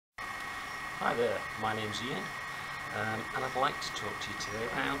Hi there, my name's Iain, and I'd like to talk to you today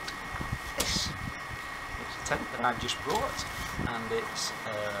about this. It's a tent that I've just brought, and it's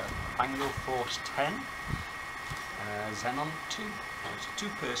Vango Force 10 Xenon 2. It's a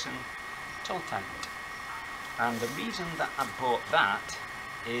two-person tall tent, and the reason that I bought that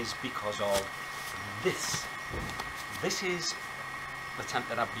is because of this. This is the tent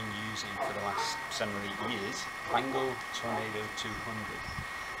that I've been using for the last 7 or 8 years, Vango Tornado 200.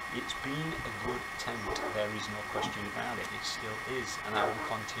 It's been a good tent, there is no question about it. It still is, and I will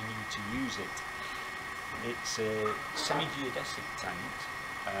continue to use it. It's a semi-geodesic tent,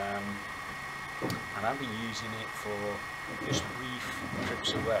 and I've been using it for just brief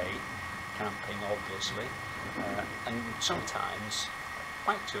trips away, camping obviously, and sometimes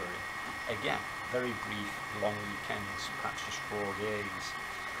bike touring. Again, very brief, long weekends, perhaps just 4 days.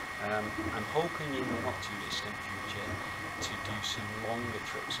 I'm hoping in the not too distant future to do some longer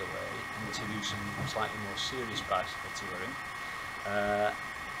trips away and to do some slightly more serious bicycle touring.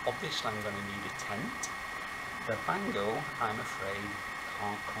 Obviously I'm going to need a tent. The Vango, I'm afraid,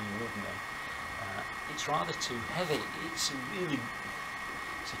 can't come with me. It's rather too heavy. It's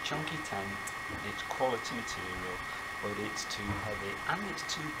a chunky tent, it's quality material, but it's too heavy and it's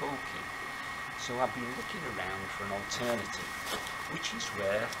too bulky. So I've been looking around for an alternative, which is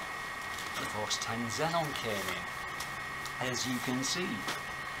where the Force 10 Xenon came in. As you can see,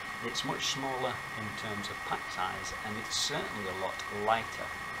 it's much smaller in terms of pack size, and it's certainly a lot lighter.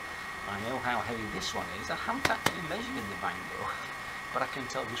 I know how heavy this one is. I haven't actually measured the Vango, but I can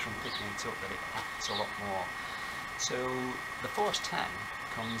tell just from picking it up that it hefts a lot more. So the Force 10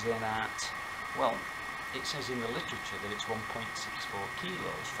 comes in at, well, it says in the literature that it's 1.64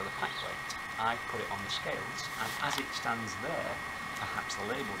 kilos for the pack weight. I put it on the scales, and as it stands there, perhaps the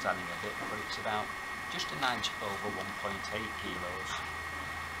label's adding a bit, but it's about just a nudge over 1.8 kilos.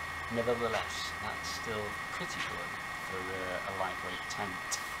 Nevertheless, that's still pretty good for a lightweight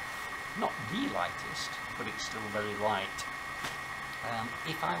tent. Not the lightest, but it's still very light.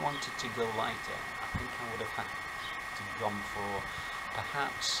 If I wanted to go lighter, I think I would have had to gone for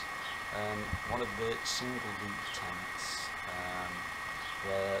perhaps one of the single loop tents,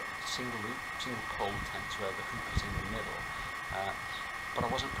 where single pole tents where the hoop is in the middle. But I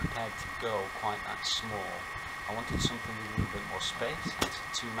wasn't prepared to go quite that small. I wanted something with a little bit more space. It's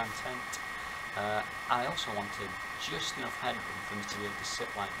a two-man tent. I also wanted just enough headroom for me to be able to sit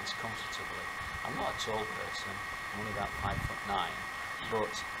like this comfortably. I'm not a tall person, I'm only about 5'9",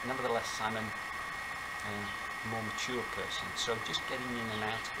 but nevertheless I'm a more mature person, so just getting in and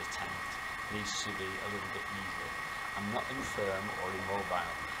out of the tent needs to be a little bit easier. I'm not infirm or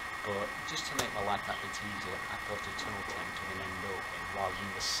immobile, but just to make my life that bit easier, I thought a tunnel tent with an end opening rather than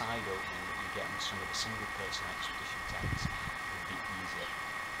the side opening that you get in some of the single person expedition tents would be easier.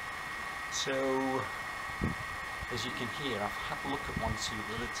 So, as you can hear, I've had a look at 1 or 2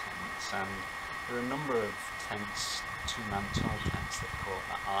 other tents, and there are a number of tents, two-man tunnel tents that caught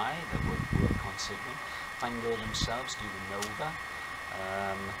my eye that would work on Sydney. Vango themselves do the Nova.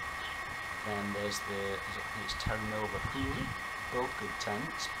 Then there's I think it's Terra Nova Huli. Both good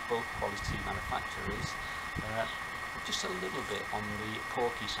tents, both quality manufacturers, just a little bit on the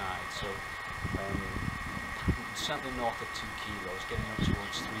porky side, so certainly north of 2 kilos, getting up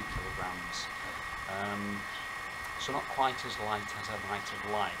towards 3 kilograms. So not quite as light as I might have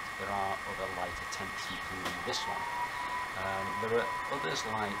liked. There are other lighter tents including this one. There are others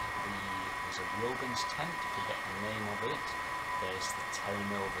like there's a Rogan's tent, I forget the name of it. There's the Terra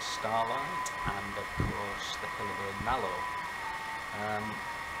Nova Starlight, and of course the Hilleberg Mallow.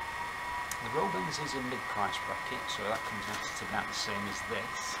 The Robins is a mid-price bracket, so that comes out to about the same as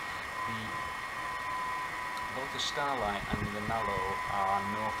this. Both the Starlight and the Mallow are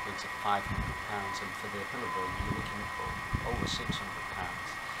northwards of £500, and for the Hilleberg you're looking for over £600.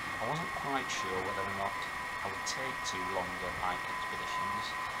 I wasn't quite sure whether or not I would take 2 longer bike expeditions,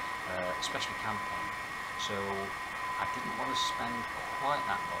 especially camping, so I didn't want to spend quite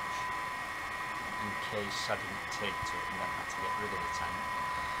that much in case I didn't take to it and then had to get rid of the tent.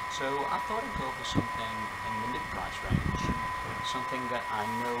 So I thought I'd go for something in the mid-price range, something that I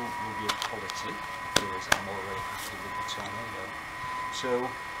know will be of quality because I'm already happy with the Tornado. So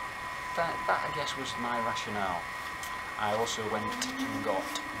that I guess was my rationale. I also went and got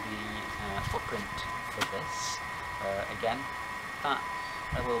the footprint for this. Again, that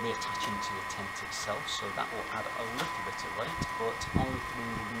I will be attaching to the tent itself, so that will add a little bit of weight, but only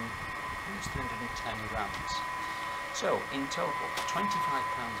 310 grams. So in total, £25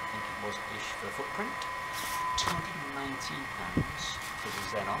 I think it was ish for the footprint, £219 for the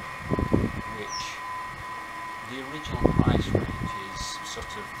Xenon, which the original price range is sort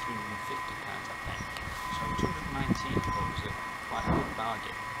of £350, I think. So 219 I thought was quite a good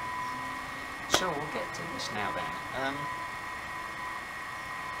bargain. So we'll get to this now then.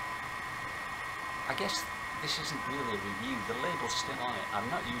 I guess this isn't really a review, the label's still on it.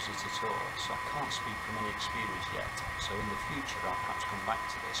 I've not used it at all, so I can't speak from any experience yet. So in the future I'll perhaps come back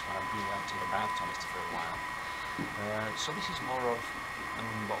to this when I've been out and about on it for a while. So this is more of an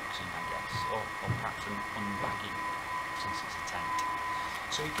unboxing, I guess, or perhaps an unbagging, since it's a tent.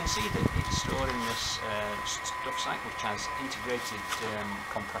 So you can see that it's stored in this stuff sack, which has integrated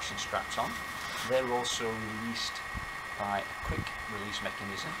compression straps on. They're also released by a quick release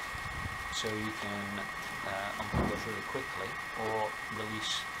mechanism, so you can unplug those really quickly, or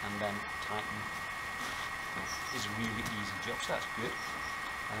release and then tighten. It's a really easy job, so that's good.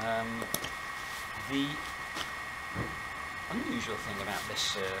 The unusual thing about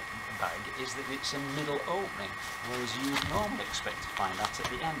this bag is that it's a middle opening, whereas you would normally expect to find that at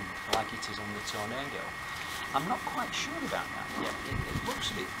the end, like it is on the Tornado. I'm not quite sure about that yet. It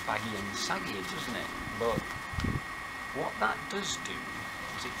looks a bit baggy and saggy, doesn't it? But what that does do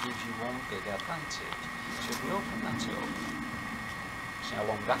is it gives you one big advantage. So if we open that up, see how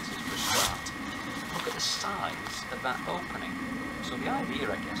long that is for a start. Look at the size of that opening. So the idea,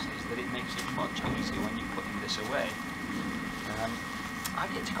 I guess, is that it makes it much easier when you're putting this away.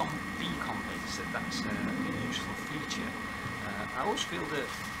 I've yet to be convinced that that's a useful feature. I always feel that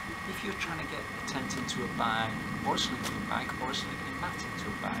if you're trying to get a tent into a bag, or a sleeping bag, or a sleeping mat into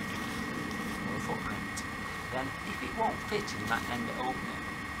a bag, or a footprint, then if it won't fit in that end opening,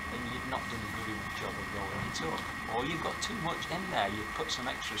 then you've not done a good enough job of rolling it up. Or you've got too much in there, you've put some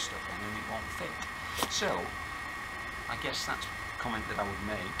extra stuff in and it won't fit. So, I guess that's a comment that I would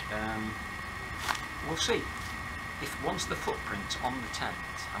make. We'll see. If once the footprint's on the tent,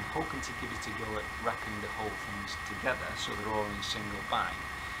 I'm hoping to give it a go at wrapping the whole things together so they're all in a single bag.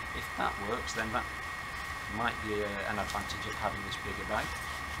 If that works, then that might be an advantage of having this bigger bag.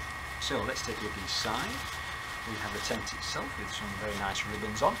 So let's take a look inside. We have the tent itself with some very nice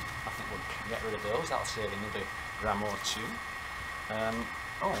ribbons on. I think we'll get rid of those, that'll save another gram or two.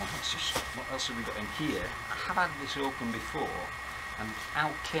 Let's just, what else have we got in here? I have had this open before, and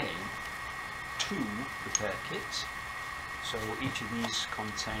out came 2 repair kits. So each of these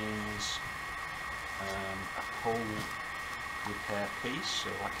contains a pole repair piece, so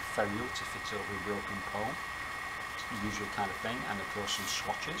like a ferrule to fit over a broken pole, the usual kind of thing, and of course some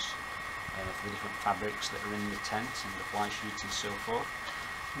swatches for the different fabrics that are in the tent and the fly sheets and so forth.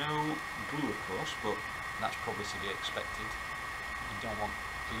 No glue, of course, but that's probably to be expected. You don't want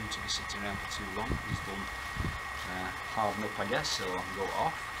glue to be sitting around for too long, because they'll harden up, I guess, or go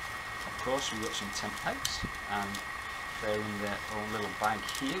off. Of course, we've got some tent pegs, and they're in their own little bag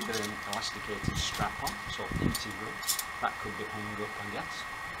here with an elasticated strap on, so integral. That could be hung up, I guess.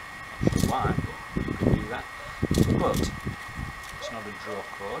 Not sure why, but you could do that. But it's not a draw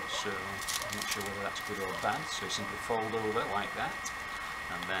cord, so I'm not sure whether that's good or bad. So you simply fold over like that,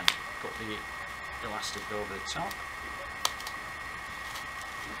 and then put the elastic over the top.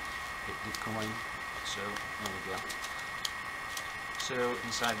 It did come in, so there we go. So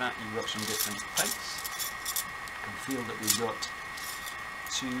inside that you've got some different pegs. You can feel that we've got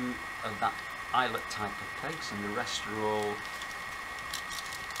 2 of that eyelet type of pegs, and the rest are all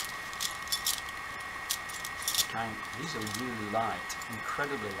these are really light,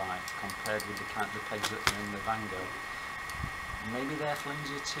 incredibly light compared with the pegs that are in the Vango. Maybe they're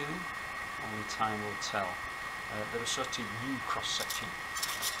flimsier too, only time will tell. They're a sort of U cross section.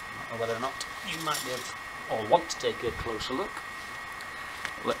 Or whether or not you might be able to, or want to take a closer look.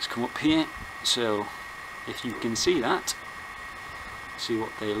 Let's come up here. So if you can see that, see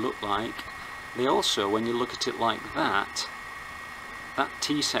what they look like. They also, when you look at it like that, that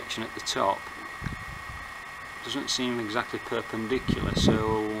T section at the top doesn't seem exactly perpendicular,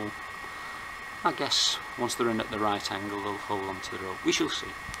 so I guess once they're in at the right angle they'll hold onto the rope. We shall see.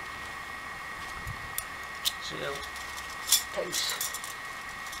 So, pegs,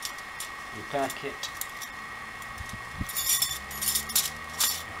 repair kit.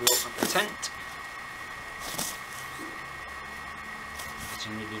 We open the tent.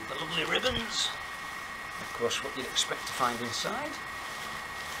 Continue with the lovely ribbons. Of course, what you'd expect to find inside.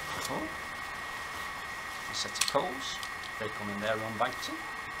 A set of poles. They come in their own bag too.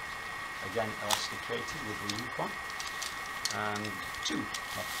 Again, elasticated with the loop on. And 2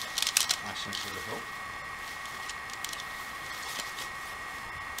 license with a bolt.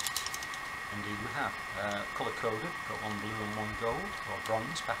 Indeed we have. Colour coded, got 1 blue and 1 gold, or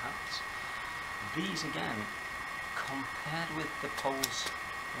bronze perhaps. These again, compared with the poles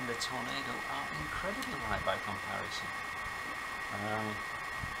in the Tornado, are incredibly light by comparison.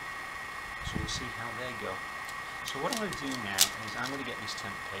 So we'll see how they go. So what I'm going to do now is I'm going to get this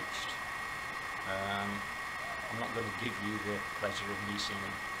tent pitched. I'm not going to give you the pleasure of me seeing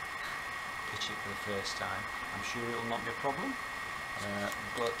him pitch it for the first time. I'm sure it'll not be a problem,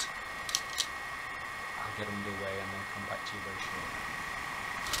 but I'll get underway and then come back to you very shortly.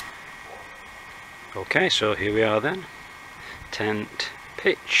 Okay, so here we are then. Tent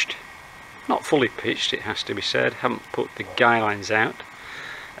pitched. Not fully pitched, it has to be said. Haven't put the guy lines out.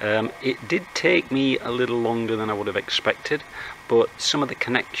 It did take me a little longer than I would have expected, but some of the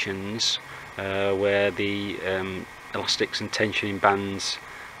connections where the elastics and tensioning bands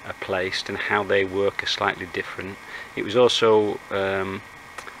are placed and how they work are slightly different. It was also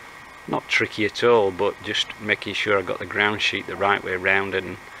not tricky at all, but just making sure I got the ground sheet the right way around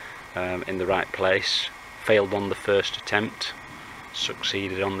and in the right place. Failed on the first attempt,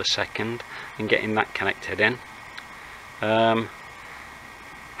 succeeded on the second, and getting that connected in.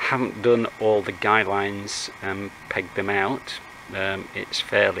 Haven't done all the guidelines and pegged them out. It's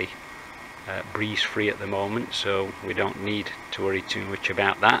fairly breeze free at the moment, so we don't need to worry too much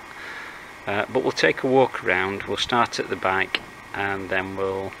about that. But we'll take a walk around. We'll start at the back and then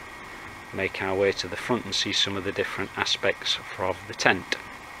we'll make our way to the front and see some of the different aspects of the tent.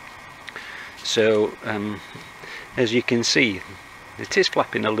 So as you can see, it is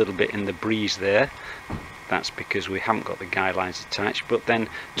flapping a little bit in the breeze there. That's because we haven't got the guidelines attached, but then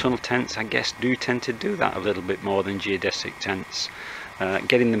tunnel tents, I guess, do tend to do that a little bit more than geodesic tents.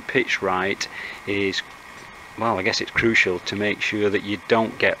 Getting them pitched right is, well, I guess it's crucial to make sure that you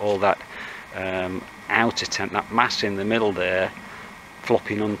don't get all that outer tent, that mass in the middle there,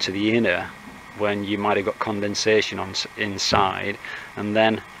 flopping onto the inner when you might have got condensation on inside, and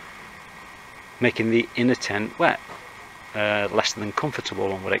then making the inner tent wet, less than comfortable,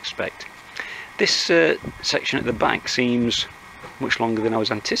 one would expect. This section at the back seems much longer than I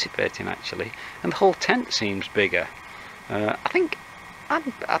was anticipating, actually, and the whole tent seems bigger. I think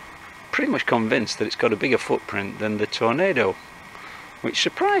I'm pretty much convinced that it's got a bigger footprint than the Tornado, which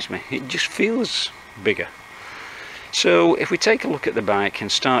surprised me. It just feels bigger. So if we take a look at the back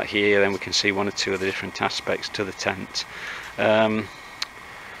and start here, then we can see one or two of the different aspects to the tent.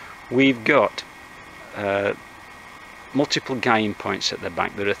 We've got multiple guying points at the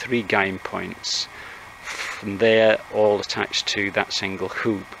back. There are 3 guying points, and they're all attached to that single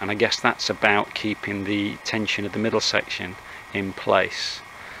hoop, and I guess that's about keeping the tension of the middle section in place.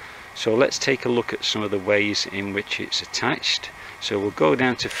 So let's take a look at some of the ways in which it's attached. So we'll go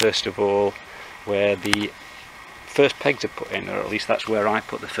down to, first of all, where the first pegs are put in, or at least that's where I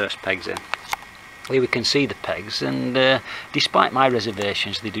put the first pegs in. Here we can see the pegs, and despite my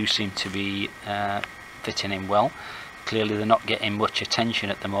reservations, they do seem to be fitting in well. Clearly they're not getting much attention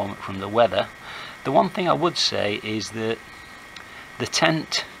at the moment from the weather. The one thing I would say is that the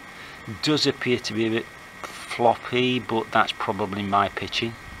tent does appear to be a bit floppy, but that's probably my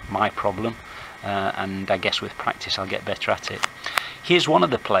pitching, my problem, and I guess with practice I'll get better at it. Here's one of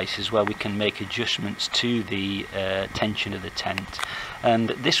the places where we can make adjustments to the tension of the tent, and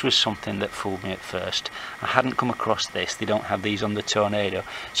this was something that fooled me at first. I hadn't come across this. They don't have these on the Tornado.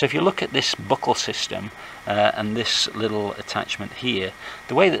 So if you look at this buckle system and this little attachment here,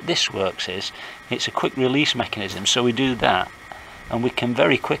 the way that this works is it's a quick release mechanism. So we do that, and we can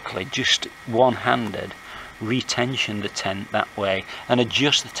very quickly, just one-handed, retension the tent that way and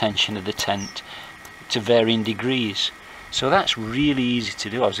adjust the tension of the tent to varying degrees. So that's really easy to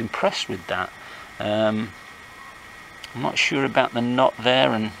do. I was impressed with that. I'm not sure about the knot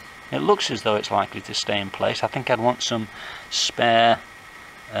there, and it looks as though it's likely to stay in place. I think I'd want some spare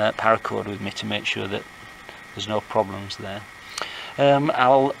paracord with me to make sure that there's no problems there.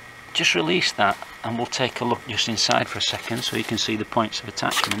 I'll just release that and we'll take a look just inside for a second so you can see the points of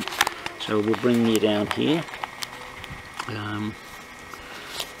attachment. So we'll bring you down here.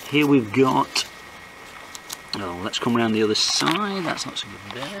 Here we've got, oh, let's come around the other side. That's not so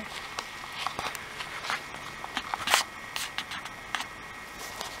good there.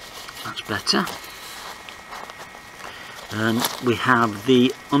 That's better. We have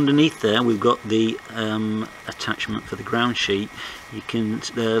the underneath there. We've got the attachment for the ground sheet. You can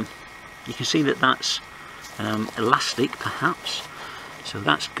see that that's elastic, perhaps. So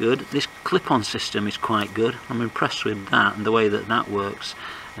that's good. This clip-on system is quite good. I'm impressed with that and the way that that works.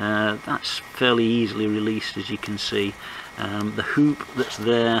 That's fairly easily released, as you can see. The hoop that's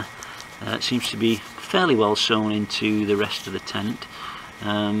there seems to be fairly well sewn into the rest of the tent.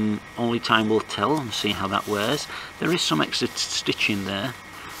 Only time will tell and see how that wears. There is some extra stitching there,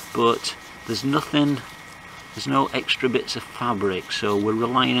 but there's no extra bits of fabric, so we're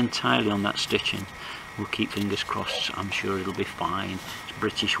relying entirely on that stitching. we'll keep fingers crossed. I'm sure it'll be fine. It's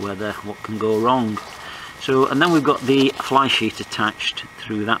British weather, what can go wrong? So, and then we've got the fly sheet attached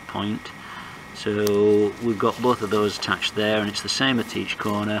through that point. So we've got both of those attached there, and it's the same at each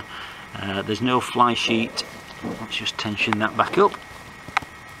corner. There's no fly sheet. Let's just tension that back up.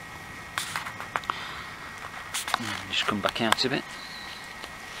 Just come back out of it.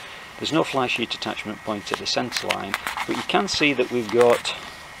 There's no fly sheet attachment point at the centre line, but you can see that we've got,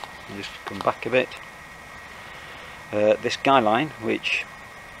 I'll just come back a bit, this guy line which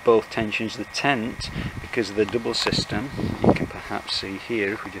both tensions the tent because of the double system. You can perhaps see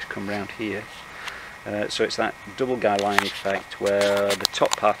here if we just come round here. So it's that double guy line effect where the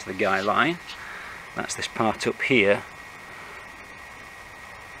top part of the guy line, that's this part up here,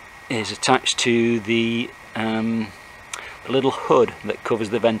 is attached to the little hood that covers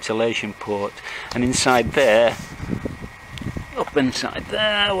the ventilation port, and inside there, up inside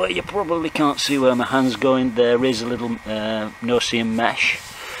there where you probably can't see where my hand's going, there is a little no-seam mesh.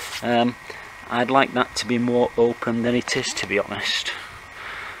 I'd like that to be more open than it is, to be honest,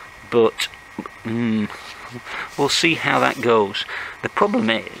 but we'll see how that goes. The problem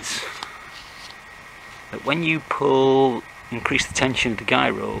is that when you increase the tension of the guy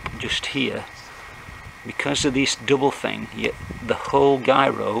rope just here, because of this double thing, the whole guy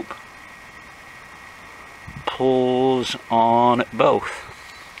rope pulls on both.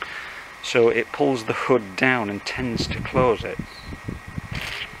 So it pulls the hood down and tends to close it.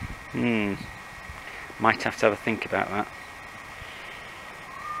 Might have to have a think about that.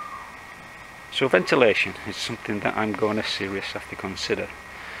 So ventilation is something that I'm going to seriously have to consider.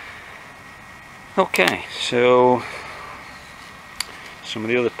 Okay, so some of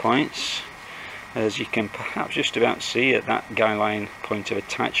the other points. As you can perhaps just about see at that guy line point of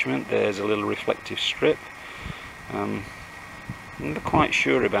attachment, there's a little reflective strip. I'm not quite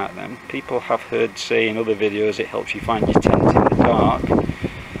sure about them. People have heard say in other videos it helps you find your tent in the dark.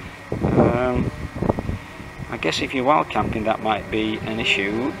 I guess if you're wild camping that might be an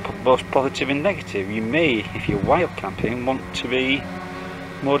issue, both positive and negative. You may, if you're wild camping, want to be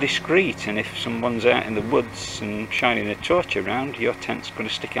more discreet, and if someone's out in the woods and shining a torch around, your tent's going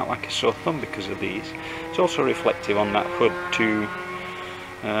to stick out like a sore thumb because of these. It's also reflective on that hood too,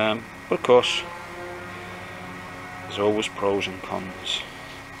 but of course there's always pros and cons.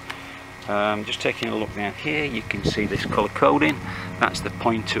 Just taking a look down here, you can see this colour coding. That's the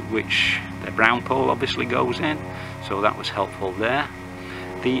point at which the brown pole obviously goes in, so that was helpful there.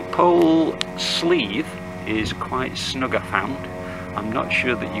 The pole sleeve is quite snug, I found. I'm not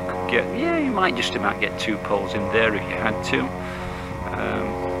sure that you could get, you might just about get 2 poles in there if you had to,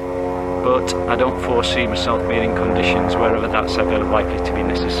 but I don't foresee myself being in conditions wherever that's ever likely to be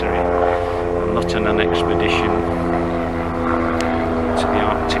necessary. I'm not on an expedition to the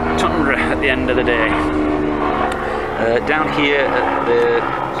Arctic tundra at the end of the day. Down here at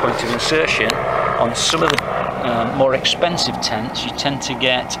the point of insertion, on some of the more expensive tents, you tend to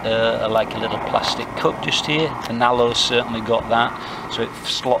get like a little plastic cup just here. The Nallo's certainly got that, so it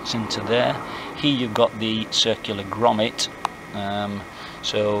slots into there. Here you've got the circular grommet,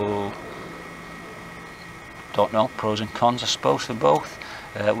 so don't know, pros and cons I suppose for both.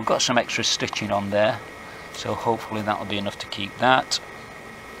 We've got some extra stitching on there, so hopefully that'll be enough to keep that.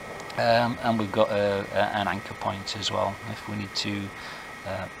 And we've got an anchor point as well if we need to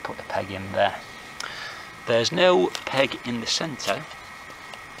put a peg in there. There's no peg in the centre,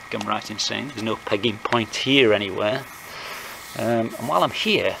 I'm right in saying there's no pegging point here anywhere. And while I'm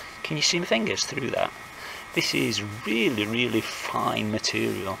here, can you see my fingers through that? This is really, really fine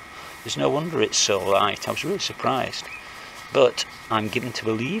material. There's no wonder it's so light. I was really surprised. But I'm given to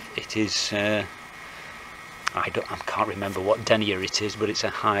believe it is, I can't remember what denier it is, but it's a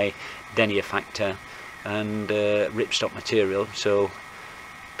high denier factor and ripstop material, so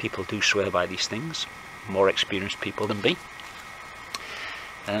people do swear by these things. More experienced people than me.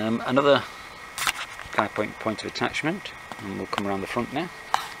 Another guy point of attachment, and we'll come around the front now.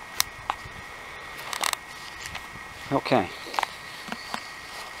 Okay,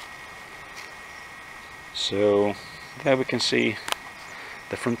 so there we can see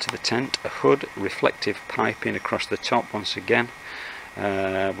the front of the tent, a hood, reflective piping across the top once again.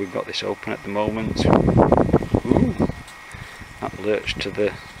 We've got this open at the moment. Ooh, that lurched to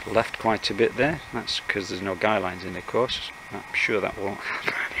the left quite a bit there. That's because there's no guy lines in, of course. I'm sure that won't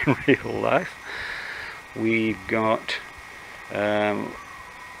happen in real life. We've got the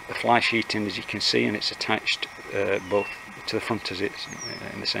fly sheeting, as you can see, and it's attached both to the front as it's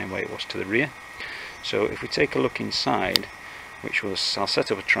in the same way it was to the rear. So if we take a look inside, which was, I'll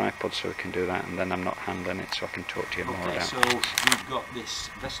set up a tripod so we can do that, and then I'm not handling it so I can talk to you more about it. So we've got this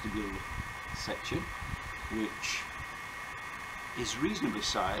vestibule section, which is reasonably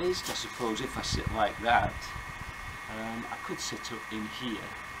sized. I suppose if I sit like that, I could sit up in here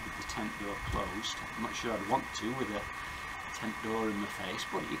with the tent door closed. I'm not sure I'd want to with a tent door in my face,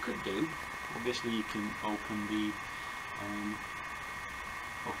 but you could do. Obviously you can open the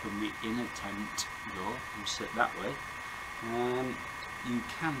inner tent door and sit that way. You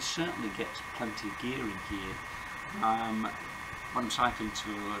can certainly get plenty of gear in here. When I'm cycle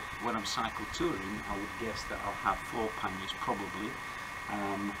touring, I would guess that I'll have 4 panniers probably.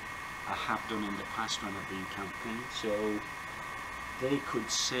 I have done in the past when I've been camping, so they could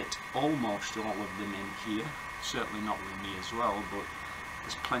sit almost all of them in here. Certainly not with me as well, but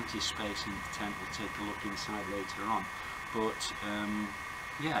there's plenty of space in the tent. We'll take a look inside later on. But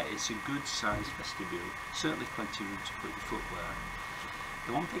yeah, it's a good sized vestibule. Certainly plenty of room to put your footwear.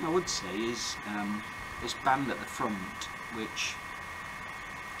 The one thing I would say is this band at the front, which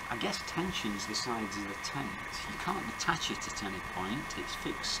I guess tensions the sides of the tent. You can't detach it at any point. It's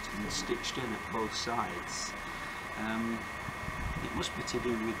fixed and stitched in at both sides. It must be to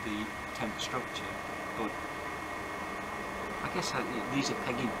do with the tent structure, but I guess these are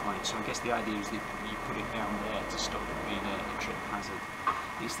pegging points, so I guess the idea is that you put it down there to stop it being a trip hazard.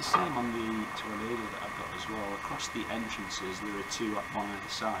 It's the same on the tornado that I've got as well. Across the entrances there are 2 up on either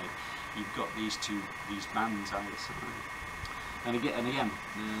side. You've got these bands either side. And again,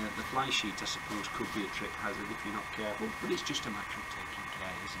 the fly sheet I suppose could be a trip hazard if you're not careful, but it's just a matter of taking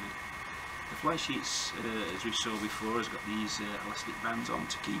care, isn't it? The fly sheets, as we saw before, has got these elastic bands on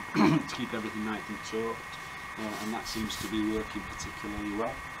to keep to keep everything nice and taut, and that seems to be working particularly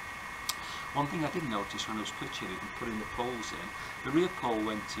well. One thing I did notice when I was pitching it and putting the poles in, the rear pole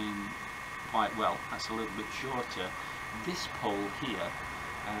went in quite well. That's a little bit shorter. This pole here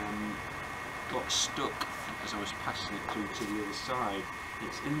got stuck as I was passing it through to the other side.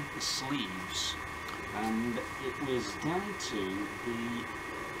 It's in the sleeves, and it was down to the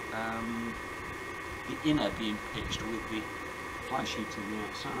inner being pitched with the fly sheet on the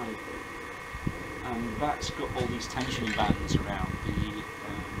outside, and that's got all these tension bands around. The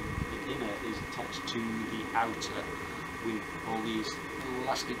inner is attached to the outer with all these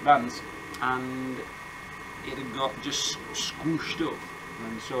elastic bands, and it had got just squished up.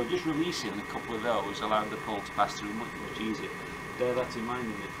 And so just releasing a couple of those allowed the pole to pass through much easier. Bear that in mind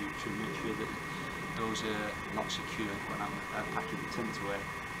in the future and make sure that those are not secured when I'm packing the tent away.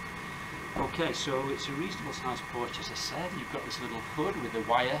 Okay, so it's a reasonable sized porch, as I said. You've got this little hood with a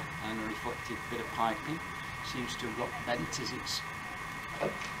wire and a reflective bit of piping. Seems to have got bent as it's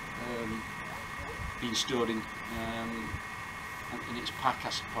been stored in its pack, I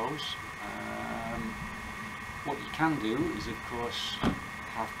suppose. What you can do is, of course,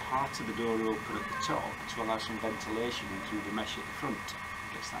 have part of the door open at the top to allow some ventilation in through the mesh at the front.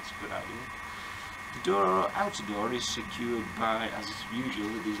 I guess that's a good idea. The outer door is secured by, as usual,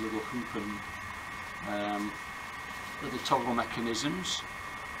 with these little hoop and little toggle mechanisms.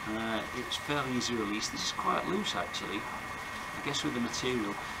 It's fairly easy release. This is quite loose actually. I guess with the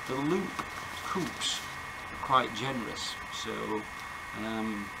material, the loop hoops are quite generous, so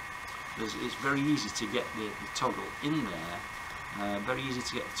it's very easy to get the toggle in there, very easy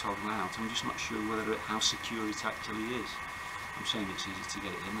to get the toggle out. I'm just not sure how secure it actually is. I'm saying it's easy to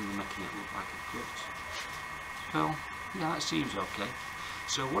get it in and they're making it look like a cut. So, yeah, that seems okay.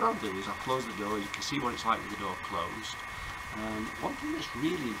 So what I'll do is I'll close the door. You can see what it's like with the door closed. One thing that's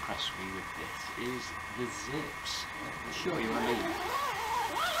really impressed me with this is the zips. I'll show you what I mean.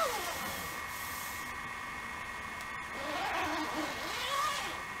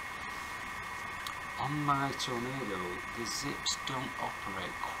 On my tornado, the zips don't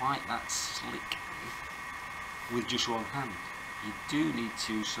operate quite that slickly with just one hand. You do need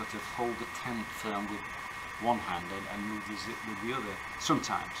to sort of hold the tent firm with one hand and move the zip with the other,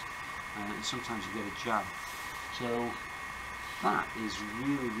 sometimes. And sometimes you get a jab. So that is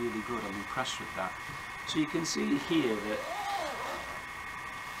really, really good. I'm impressed with that. So you can see here that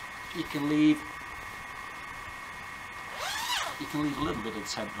you can leave a little bit of the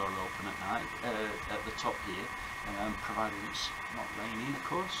tent door open at night, at the top here, provided it's not raining, of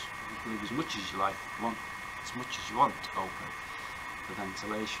course. You can leave as much as you like, as much as you want open for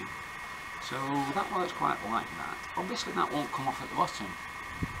ventilation. So that works quite like that. Obviously that won't come off at the bottom.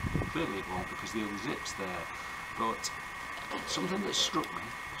 Clearly it won't because the other zip's there. But something that struck me,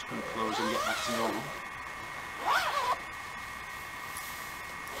 just going to close and get back to normal.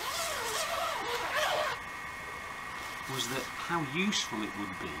 Was that how useful it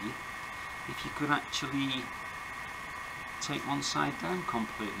would be if you could actually take one side down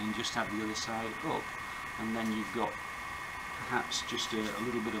completely and just have the other side up, and then you've got perhaps just a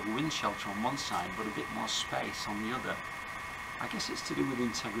little bit of wind shelter on one side, but a bit more space on the other. I guess it's to do with the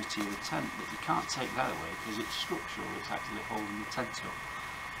integrity of the tent, but you can't take that away because it's structural, it's actually holding the tent up.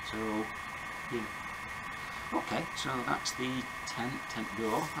 So, yeah. Okay, so that's the tent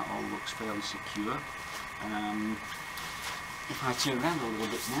door. That all looks fairly secure. If I turn around a little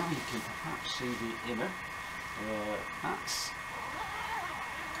bit now, you can perhaps see the inner. That's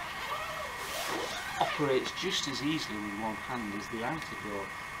operates just as easily with one hand as the outer door.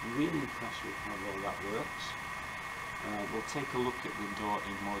 I'm really impressed with how well that works. We'll take a look at the door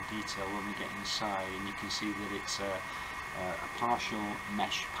in more detail when we get inside, and you can see that it's a partial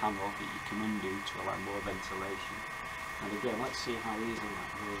mesh panel that you can undo to allow more ventilation. And again, let's see how easily that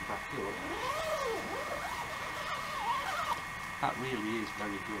goes back up. That really is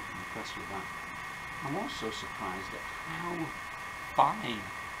very good. I'm impressed with that. I'm also surprised at how fine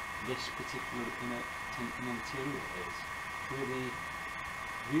this particular inner material is. Really,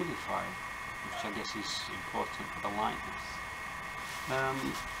 really fine, which I guess is important for the lightness.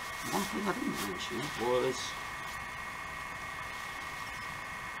 One thing I didn't mention was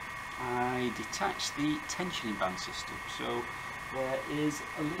I detached the tensioning band system. So there is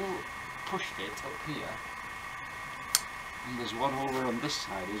a little push fit up here, and there's one over on this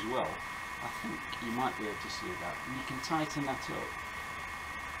side as well. I think you might be able to see that, and you can tighten that up,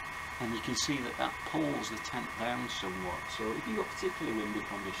 and you can see that that pulls the tent down somewhat. So if you've got particularly windy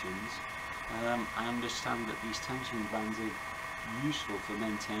conditions, I understand that these tensioning bands are useful for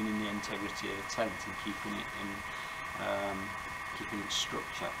maintaining the integrity of the tent and keeping it in keeping its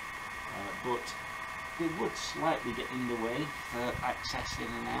structure, but they would slightly get in the way for access in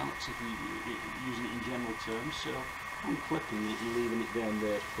and out if you're using it in general terms. So unclipping it and leaving it down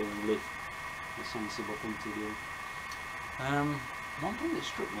there is probably a sensible thing to do. One thing that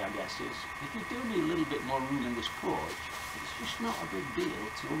struck me, I guess, is if you do need a little bit more room in this porch, it's just not a big deal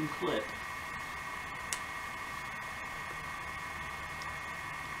to unclip.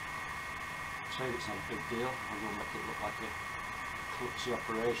 So it's not a big deal. I won't make it look like a klutzy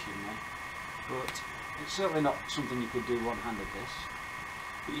operation then. But it's certainly not something you could do one-handed this.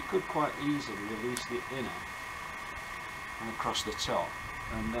 But you could quite easily release the inner and across the top,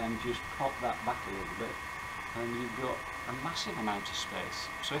 and then just pop that back a little bit, and you've got a massive amount of space.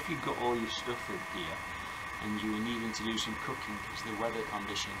 So if you've got all your stuff in here and you are needing to do some cooking because the weather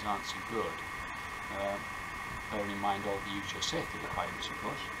conditions aren't so good, bearing in mind all the usual safety requirements of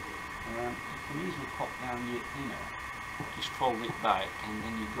course, you can easily pop down your inner, just fold it back, and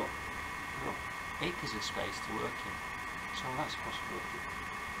then you've got acres of space to work in. So that's a possibility.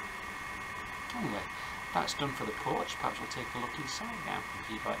 Anyway, that's done for the porch. Perhaps we'll take a look inside now if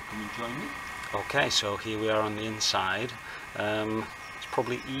you'd like to come and join me. Okay, so here we are on the inside. It's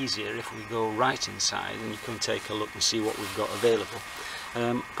probably easier if we go right inside and you can take a look and see what we've got available.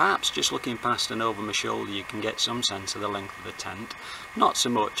 Perhaps just looking past and over my shoulder you can get some sense of the length of the tent. Not so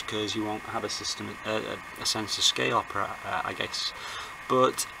much because you won't have a sense of scale, I guess.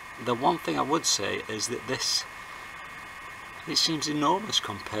 But the one thing I would say is that it seems enormous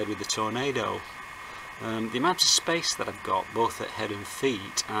compared with the Tornado. The amount of space that I've got, both at head and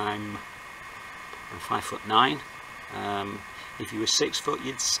feet, I'm 5'9". If you were 6 foot,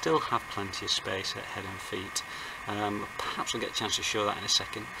 you'd still have plenty of space at head and feet. Perhaps we'll get a chance to show that in a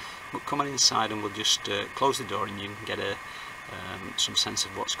second. But come on inside and we'll just close the door and you can get some sense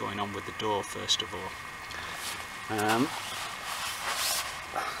of what's going on with the door first of all.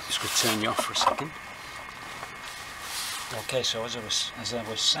 Just going to turn you off for a second. Okay, so as I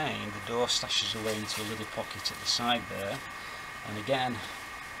was saying, the door stashes away into a little pocket at the side there, and again,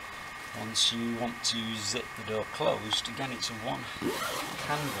 once you want to zip the door closed, again it's a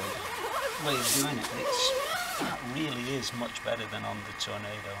one-handed way of doing it. That really is much better than on the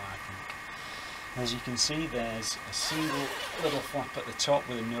Tornado, I think. As you can see, there's a single little flap at the top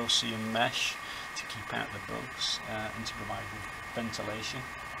with a no-seam mesh to keep out the bugs and to provide ventilation.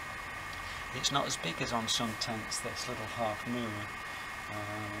 It's not as big as on some tents, this little half moon.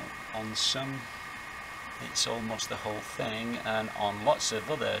 On some it's almost the whole thing, and on lots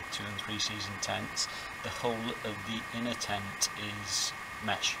of other 2- and 3-season tents the whole of the inner tent is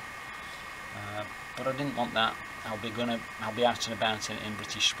mesh. But I didn't want that. I'll be out and about in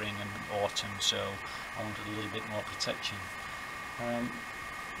British spring and autumn, so I wanted a little bit more protection.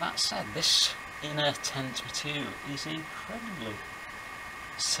 That said, this inner tent material is incredibly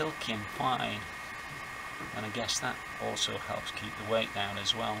silky and fine, and I guess that also helps keep the weight down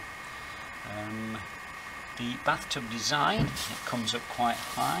as well. The bathtub design, it comes up quite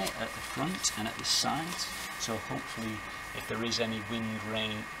high at the front and at the sides, so hopefully if there is any wind,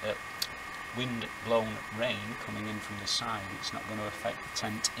 rain, wind-blown rain coming in from the side, it's not going to affect the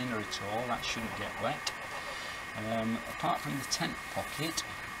tent inner at all. That shouldn't get wet. Apart from the tent pocket,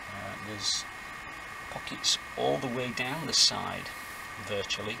 there's pockets all the way down the side,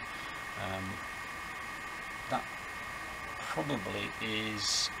 virtually. That probably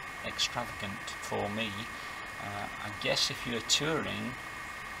is extravagant for me. I guess if you're touring,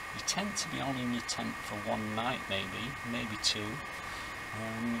 you tend to be only in your tent for one night, maybe two,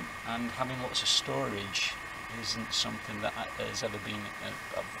 and having lots of storage isn't something that has ever been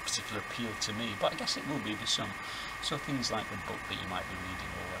a particular appeal to me, but I guess it will be for some. So things like the book that you might be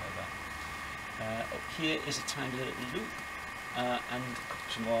reading or whatever. Up here is a tiny little loop and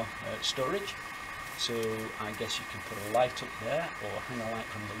some more storage. So I guess you can put a light up there, or hang a light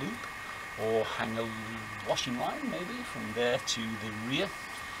from the loop, or hang a washing line maybe from there to the rear.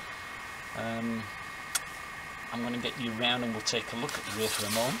 I'm going to get you around and we'll take a look at the rear for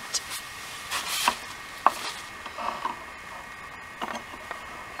a moment.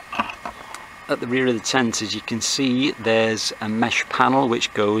 At the rear of the tent, as you can see, there's a mesh panel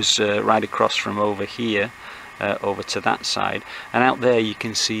which goes right across from over here over to that side, and out there you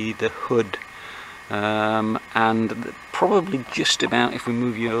can see the hood, and probably just about, if we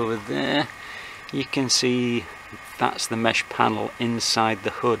move you over there, you can see that's the mesh panel inside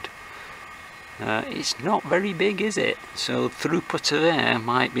the hood. It's not very big, is it? So throughput to there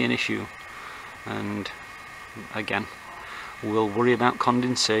might be an issue, and again, we'll worry about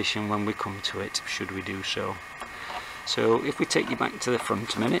condensation when we come to it, should we do so. So if we take you back to the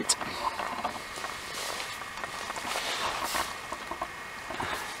front a minute,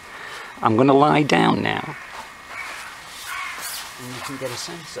 I'm going to lie down now, and you can get a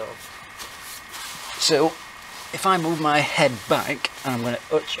sense of. So if I move my head back, and I'm going to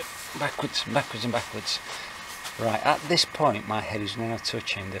touch it backwards and backwards and backwards. Right, at this point my head is now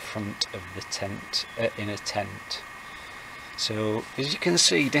touching the front of the tent, inner tent. So as you can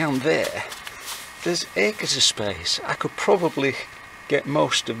see down there, there's acres of space. I could probably get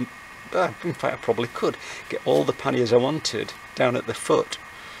most of, in fact I probably could get all the panniers I wanted down at the foot.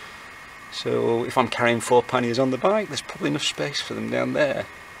 So if I'm carrying 4 panniers on the bike, there's probably enough space for them down there.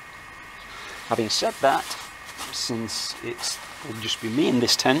 Having said that, since it'll just be me in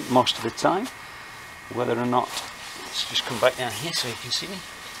this tent most of the time, whether or not, let's just come back down here so you can see me.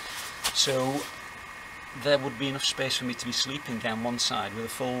 So there would be enough space for me to be sleeping down one side with a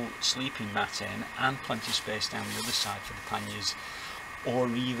full sleeping mat in, and plenty of space down the other side for the panniers, or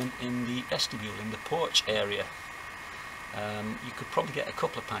even in the vestibule, in the porch area. You could probably get a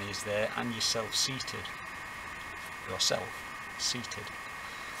couple of panniers there and yourself seated. The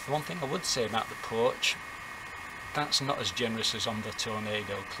one thing I would say about the porch, that's not as generous as on the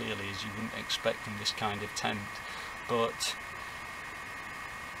Tornado, clearly, as you wouldn't expect from this kind of tent, but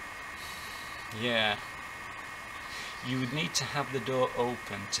yeah, you would need to have the door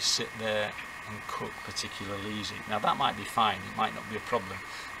open to sit there and cook particularly easy. Now that might be fine, it might not be a problem,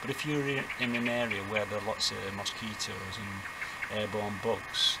 but if you're in an area where there are lots of mosquitoes and airborne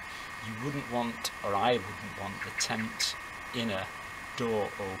bugs, you wouldn't want, or I wouldn't want, the tent inner door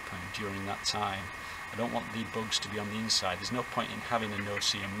open during that time. I don't want the bugs to be on the inside. There's no point in having a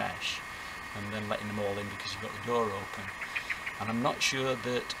no-seam mesh and then letting them all in because you've got the door open. And I'm not sure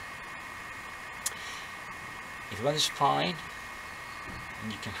that, if the weather's fine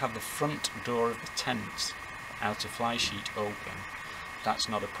and you can have the front door of the tent outer fly sheet open, that's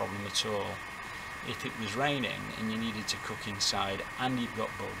not a problem at all. If it was raining and you needed to cook inside and you've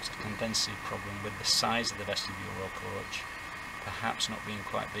got bugs, I can then see a problem with the size of the vestibule or porch perhaps not being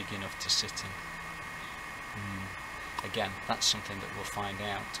quite big enough to sit in. Again, that's something that we'll find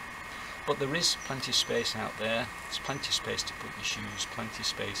out. But there is plenty of space out there. There's plenty of space to put your shoes, plenty of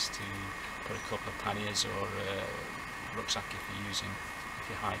space to put a couple of panniers or a rucksack if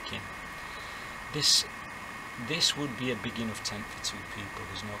you're hiking. This would be a big enough tent for 2 people,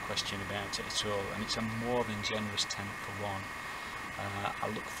 there's no question about it at all, and it's a more than generous tent for one. I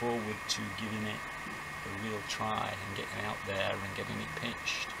look forward to giving it a real try and getting out there and getting it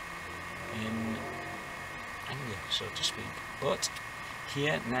pitched in anger, so to speak. But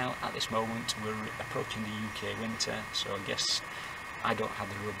here now, at this moment, we're approaching the UK winter, so I guess I don't have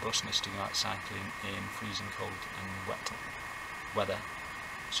the robustness to go out cycling in freezing cold and wet weather,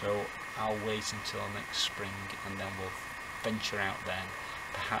 so I'll wait until next spring and then we'll venture out then,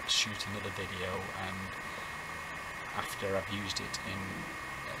 perhaps shoot another video, and after I've used it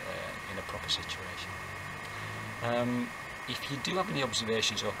in a proper situation. If you do have any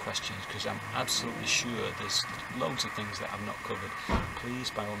observations or questions, because I'm absolutely sure there's loads of things that I've not covered,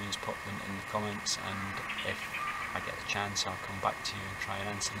 please by all means pop them in the comments, and if I get the chance, I'll come back to you and try and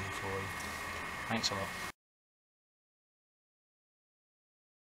answer them for you. Thanks a lot.